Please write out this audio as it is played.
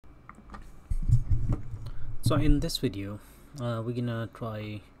So in this video we're gonna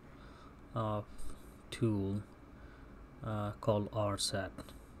try a tool called RSAT.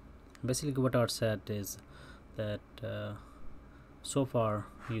 Basically what RSAT is that so far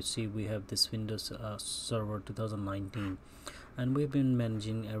you see we have this Windows Server 2019 and we've been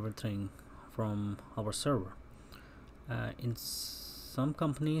managing everything from our server. In some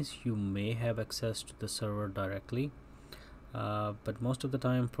companies you may have access to the server directly, but most of the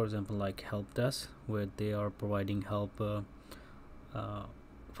time, for example like help desk, where they are providing help, for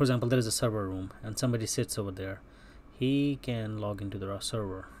example there is a server room and somebody sits over there, he can log into the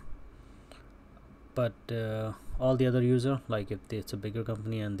server, but all the other user, like if it's a bigger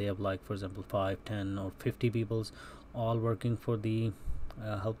company and they have like for example 5, 10 or 50 peoples all working for the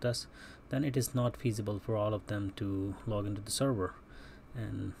help desk, then it is not feasible for all of them to log into the server.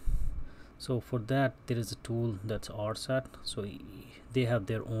 And so for that there is a tool that's RSAT. So they have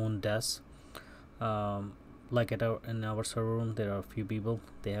their own desk, like in our server room there are a few people,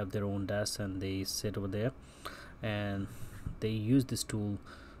 they have their own desk and they sit over there and they use this tool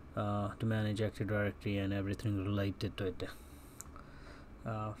to manage Active Directory and everything related to it.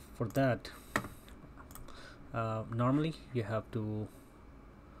 For that normally you have to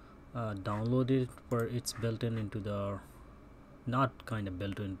download it, where it's built into the, not kind of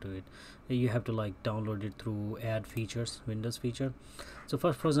built into it, you have to like download it through add features, Windows feature. So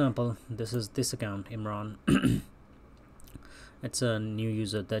first, for example, this is this account Imran. It's a new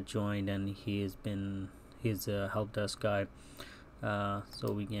user that joined and he's a help desk guy.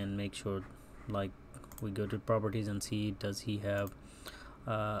 So we can make sure, like we go to properties and see, does he have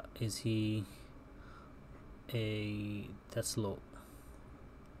is he a, that's low,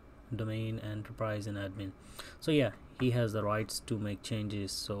 domain, enterprise and admin. So yeah, he has the rights to make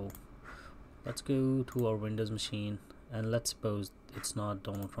changes. So let's go to our Windows machine and let's suppose it's not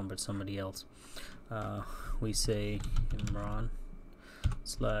Donald Trump, it's somebody else. We say Imran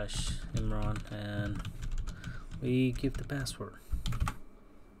 /Imran and we give the password.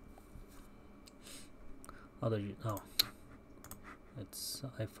 It's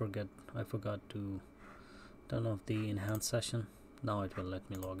I forgot to turn off the enhanced session. Now it will let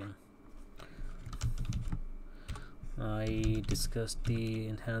me log in. I discussed the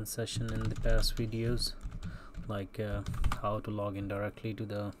enhanced session in the past videos, like how to log in directly to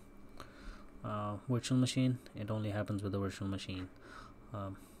the virtual machine. It only happens with the virtual machine.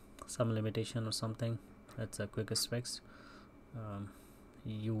 Some limitation or something, that's the quickest fix.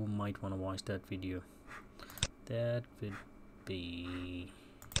 You might want to watch that video. That would be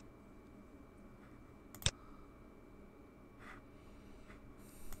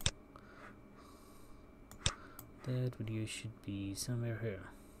that video should be somewhere here.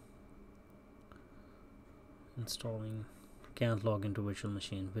 Installing can't log into virtual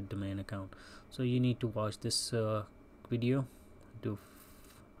machine with domain account. So you need to watch this video to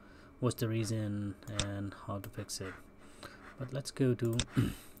what's the reason and how to fix it. But let's go to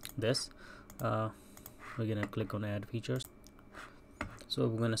this. We're gonna click on add features. So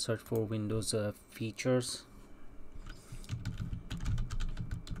we're gonna search for Windows features.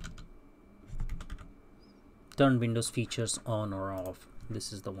 Turn Windows features on or off.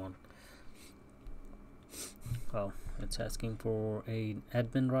 This is the one. Well, it's asking for a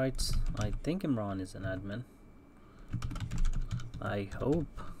admin rights. I think Imran is an admin. I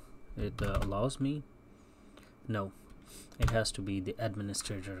hope it allows me. No, it has to be the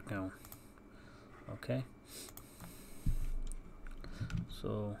administrator account. Okay,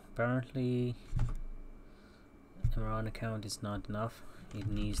 so apparently Imran account is not enough, it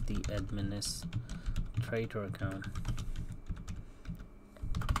needs the administrator account.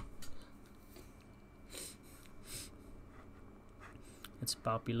 It's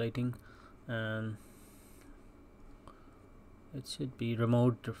populating and it should be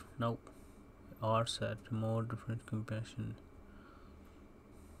remote. No, RSAT remote different compassion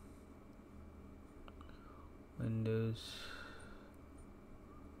Windows.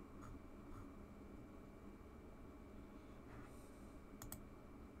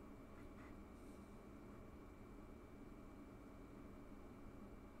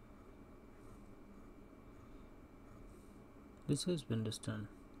 This is Windows 10.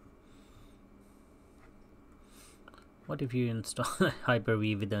 What if you install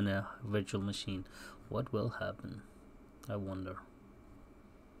Hyper-V within a virtual machine? What will happen? I wonder.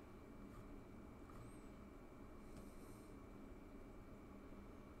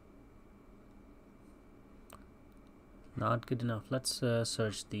 Not good enough. Let's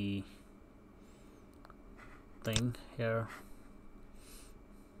search the thing here.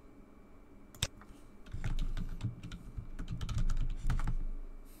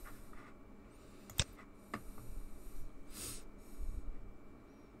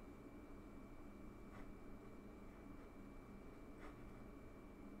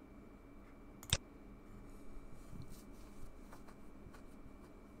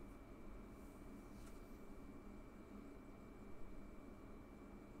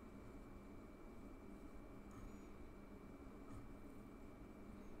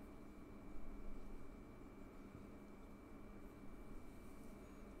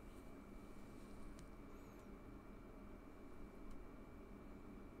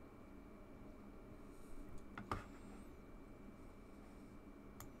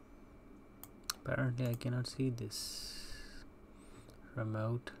 Apparently I cannot see this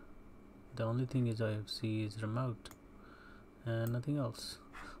remote. The only thing is I see is remote and nothing else.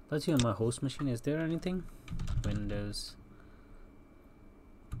 Let's see on my host machine, is there anything? Windows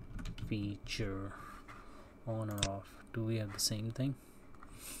feature on or off, do we have the same thing?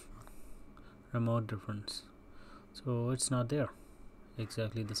 Remote difference, so it's not there.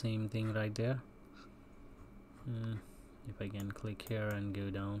 Exactly the same thing right there. If I can click here and go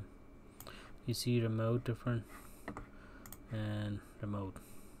down, you see remote different and remote.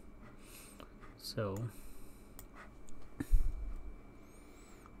 So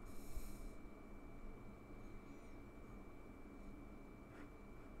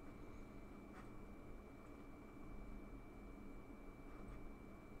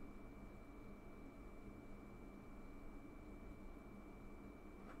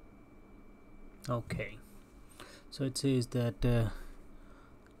okay, so it says that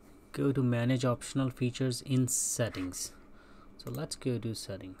go to manage optional features in settings. So let's go to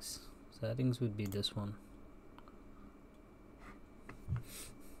settings. Settings would be this one,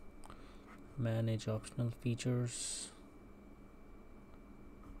 manage optional features.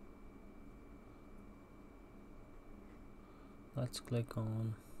 Let's click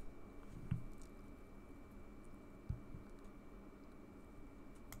on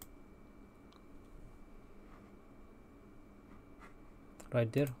right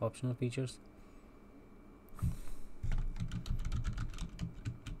there, optional features.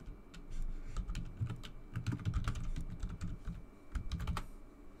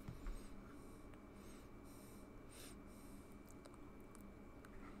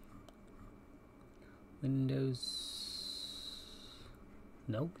 Windows,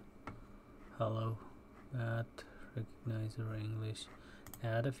 nope. Hello at recognizer English,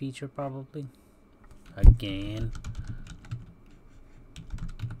 add a feature probably. Again,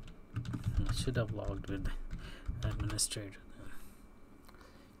 I should have logged with administrator.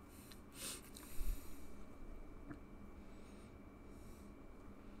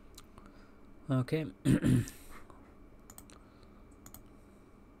 Okay.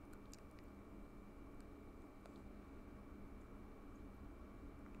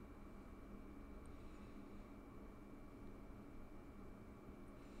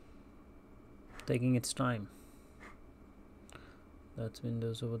 Taking its time. That's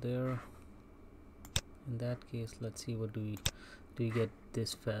Windows over there. In that case, let's see, what do we get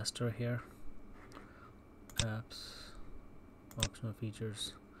this faster here? Apps, optional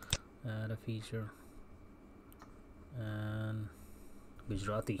features, add a feature, and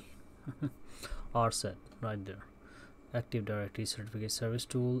Gujarati. RSAT right there. Active Directory Certificate Service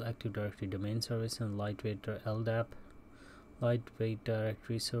Tool, Active Directory Domain Service, and Lightweight LDAP. Lightweight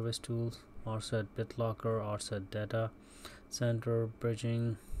Directory Service Tools, RSAT BitLocker, RSAT Data Center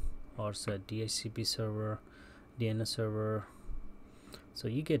Bridging, RSAT DHCP server, DNS server. So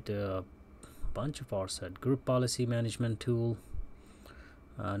you get a bunch of RSAT. Group Policy Management Tool,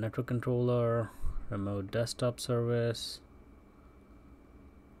 Network Controller, Remote Desktop Service,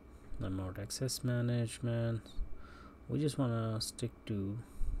 Remote Access Management. We just want to stick to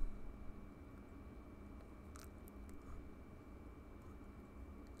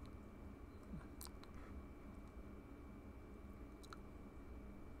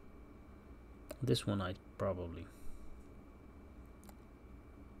this one. I probably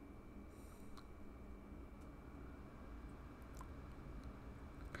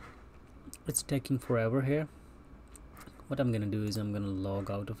it's taking forever here. What I'm gonna do is I'm gonna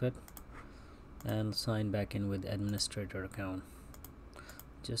log out of it and sign back in with administrator account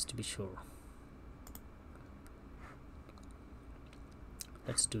just to be sure.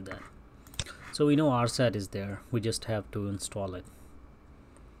 Let's do that. So we know RSAT is there, we just have to install it,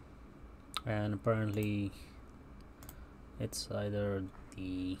 and apparently it's either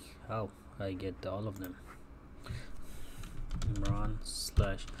the I get all of them.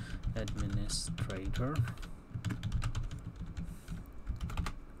 Imran/administrator.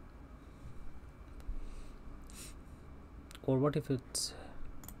 Or what if it's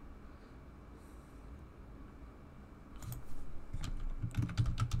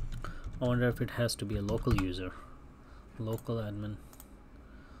I wonder if it has to be a local user, local admin.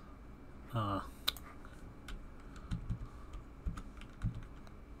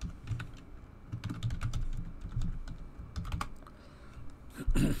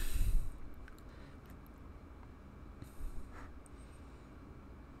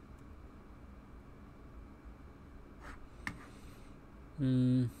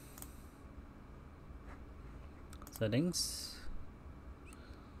 Settings.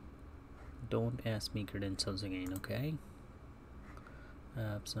 Don't ask me credentials again, okay?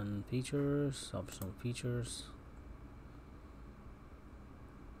 Apps and features, optional features.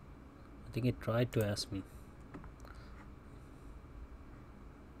 I think it tried to ask me.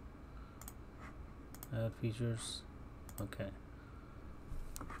 Add features. Okay.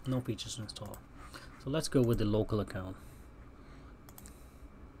 No features installed. So let's go with the local account.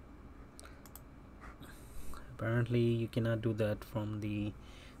 Apparently you cannot do that from the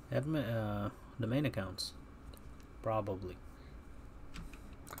domain accounts. Probably.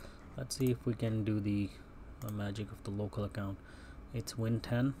 Let's see if we can do the magic of the local account. It's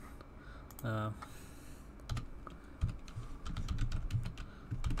Win10.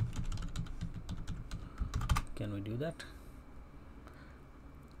 Can we do that?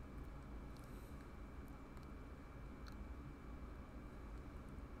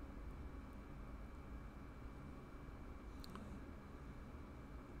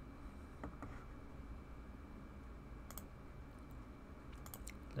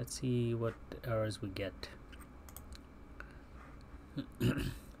 Let's see what errors we get.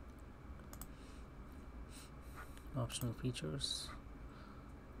 Optional features,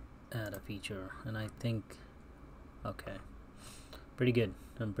 add a feature, and I think okay, pretty good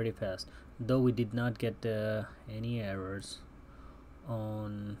and pretty fast, though we did not get any errors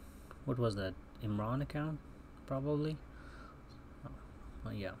on what was that, Imran account probably.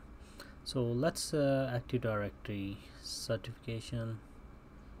 Yeah, so let's Active Directory certification,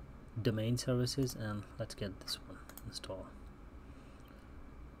 domain services, and let's get this one installed.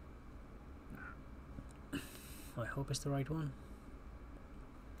 I hope it's the right one.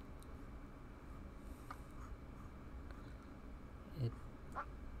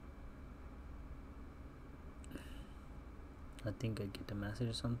 I think I get a message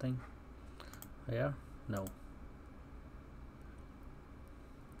or something. Yeah, no.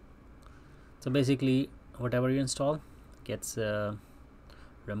 So basically whatever you install gets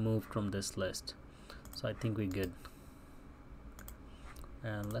removed from this list. So I think we're good.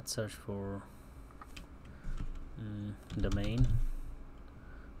 And let's search for domain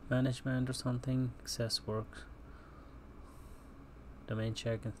management or something. Access works. Domain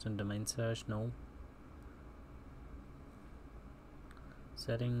check, instant domain search, no.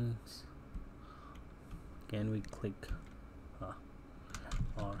 Settings, can we click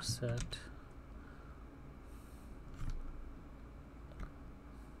RSAT?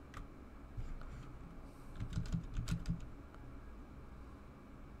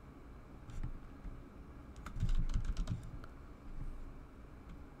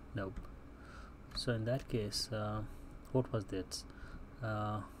 Nope. So in that case, what was this?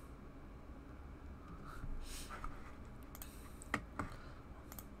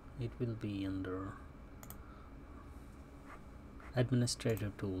 It will be under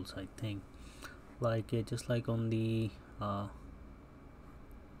administrative tools, I think, like just like on the add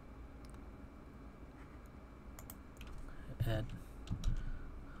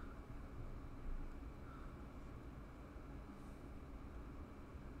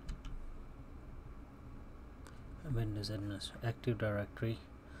Windows Active Directory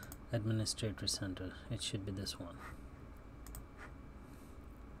Administrator Center. It should be this one.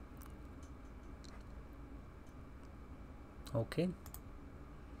 Okay,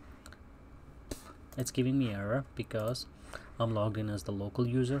 it's giving me error because I'm logged in as the local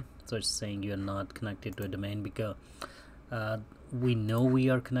user, so it's saying you are not connected to a domain, because we know we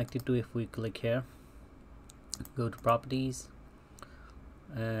are connected to if we click here, go to properties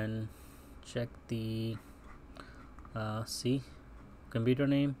and check the see computer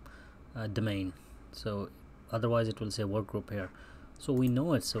name, domain. So otherwise it will say work group here. So we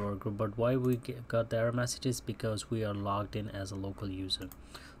know it's a work group, but why we got the error messages? Because we are logged in as a local user.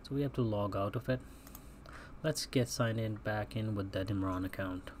 So we have to log out of it. Let's get signed in back in with that Imran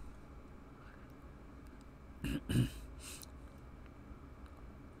account.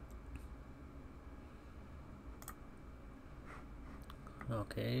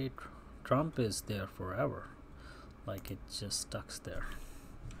 Okay, Trump is there forever, like it just stuck there.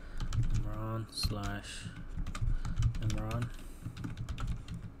 Imran/Imran.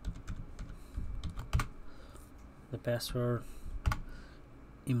 The password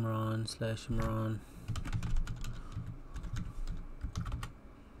Imran/Imran.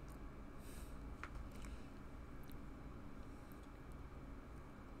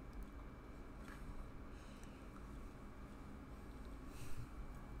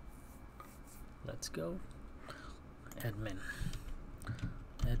 Let's go. Admin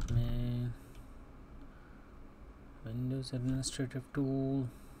Windows administrative tool.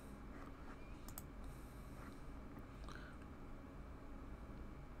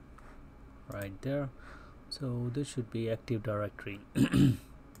 Right there. So this should be Active Directory.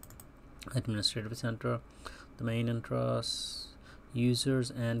 Administrative Center, the main interests,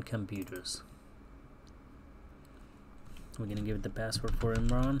 users and computers. We're gonna give it the password for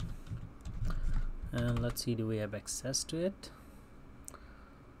Imran, and let's see, do we have access to it?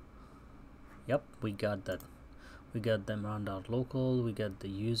 Yep, we got that. We got the Imran.local, we got the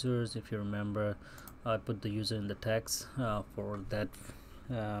users. If you remember, I put the user in the text for that.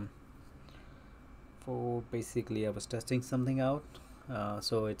 For basically, I was testing something out.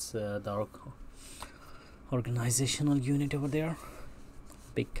 So it's the organizational unit over there,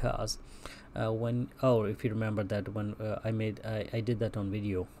 because if you remember that when I did that on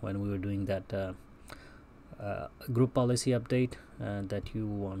video when we were doing that group policy update that you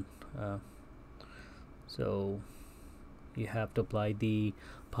want. So you have to apply the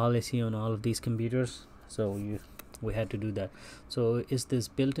policy on all of these computers, so we had to do that. So is this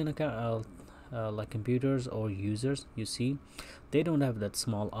built-in account like computers or users? You see, they don't have that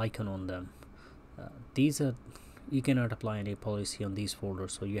small icon on them. These are, you cannot apply any policy on these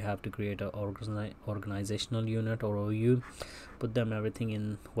folders, so you have to create a organizational unit or OU, put them everything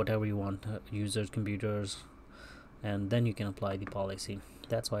in whatever you want, users, computers, and then you can apply the policy.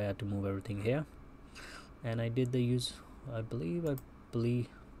 That's why I had to move everything here, and I did the use. I believe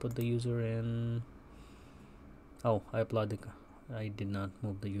put the user in. Oh, I did not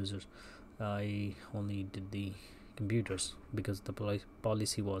move the users. I only did the computers because the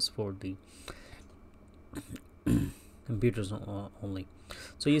policy was for the computers only.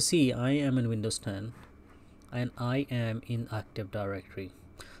 So you see, I am in Windows 10 and I am in Active Directory.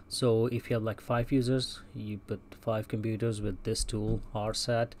 So if you have like 5 users, you put 5 computers with this tool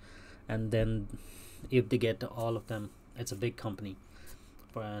RSAT, and then if they get all of them, it's a big company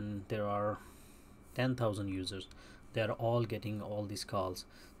and there are 10,000 users, they're all getting all these calls.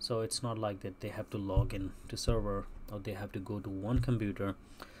 So it's not like that they have to log in to server, or they have to go to one computer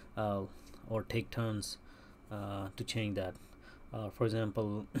or take turns to change that. For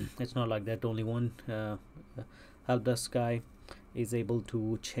example, it's not like that only one help desk guy is able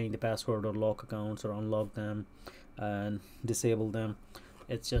to change the password or lock accounts or unlock them and disable them.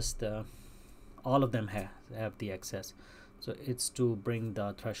 It's just all of them have the access. So it's to bring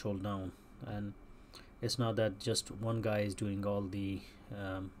the threshold down, and it's not that just one guy is doing all the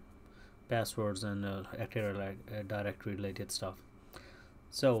passwords and Active Directory related stuff.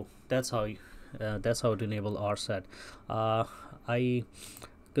 So that's how to enable RSAT. I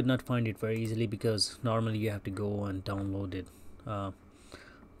could not find it very easily because normally you have to go and download it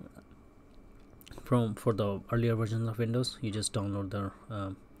for the earlier versions of Windows. You just download the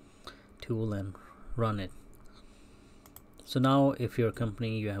tool and run it. So now if your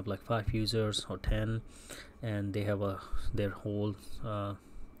company, you have like 5 users or 10 and they have their whole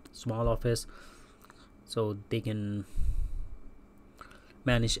small office, so they can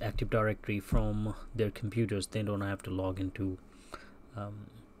manage Active Directory from their computers. They don't have to log into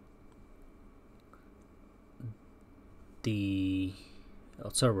the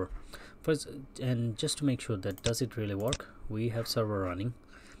server first. And just to make sure that does it really work, we have server running.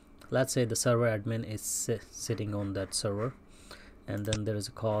 Let's say the server admin is sitting on that server, and then there is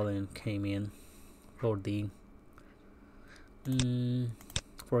a call and came in for the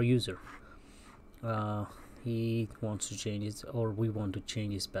for a user. He wants to change his, or we want to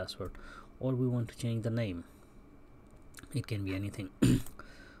change his password, or we want to change the name. It can be anything.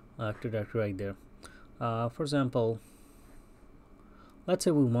 Active Directory right there. For example, let's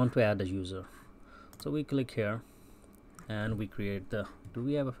say we want to add a user, so we click here and we create the, do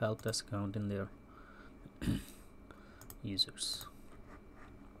we have a help desk account in there? Users.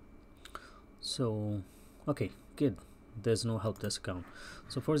 So okay, good, there's no help desk account.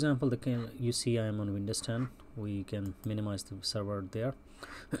 So for example, you see I am on Windows 10. We can minimize the server there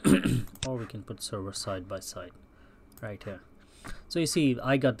or we can put server side by side right here. So you see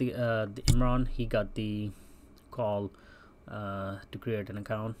I got the Imran, he got the call to create an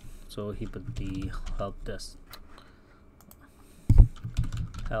account, so he put the help desk,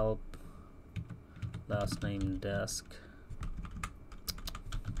 help last name desk,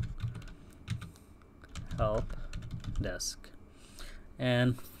 help desk,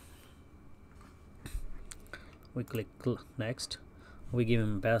 and we click next. We give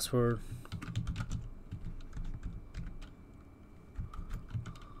him a password.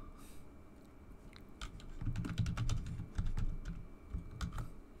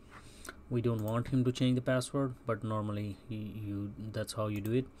 We don't want him to change the password, but normally that's how you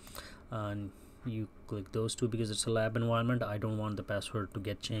do it, and you click those two because it's a lab environment. I don't want the password to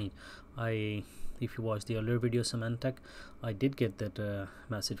get changed. If you watch the earlier video Symantec, I did get that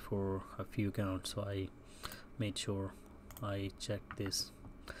message for a few accounts, so I made sure I checked this.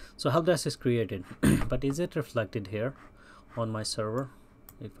 So help desk is created but is it reflected here on my server?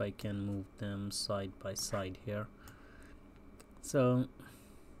 If I can move them side by side here, so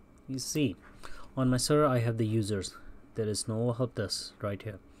you see on my server I have the users. There is no help desk right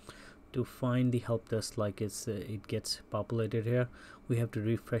here. To find the help desk, like it gets populated here, we have to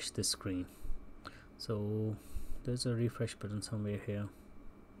refresh the screen. So there's a refresh button somewhere here.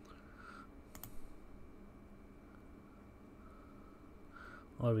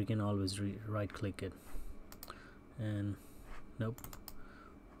 Or we can always right click it, and nope,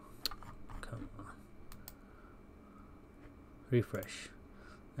 come on, refresh,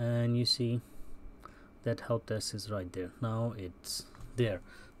 and you see that help desk is right there. Now it's there.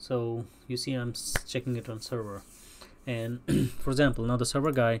 So you see I'm checking it on server, and for example, now the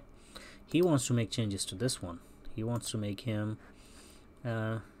server guy, he wants to make changes to this one. He wants to make him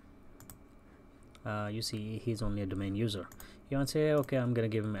you see he's only a domain user. You want to say, okay, I'm gonna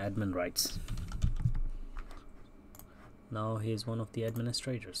give him admin rights. Now he's one of the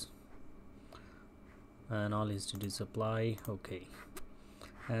administrators, and all he has to do is apply. Okay,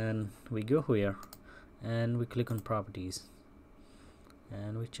 and we go here and we click on properties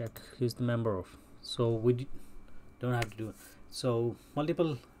and we check who's the member of. So we don't have to do it. So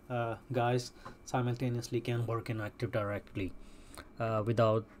multiple guys simultaneously can work in Active Directory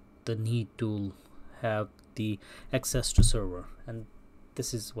without the need to have the access to server, and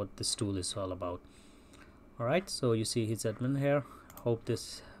this is what this tool is all about. Alright, so you see his admin here. Hope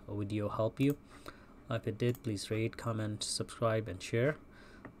this video helped you. If it did, please rate, comment, subscribe and share.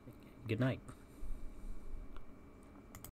 Good night.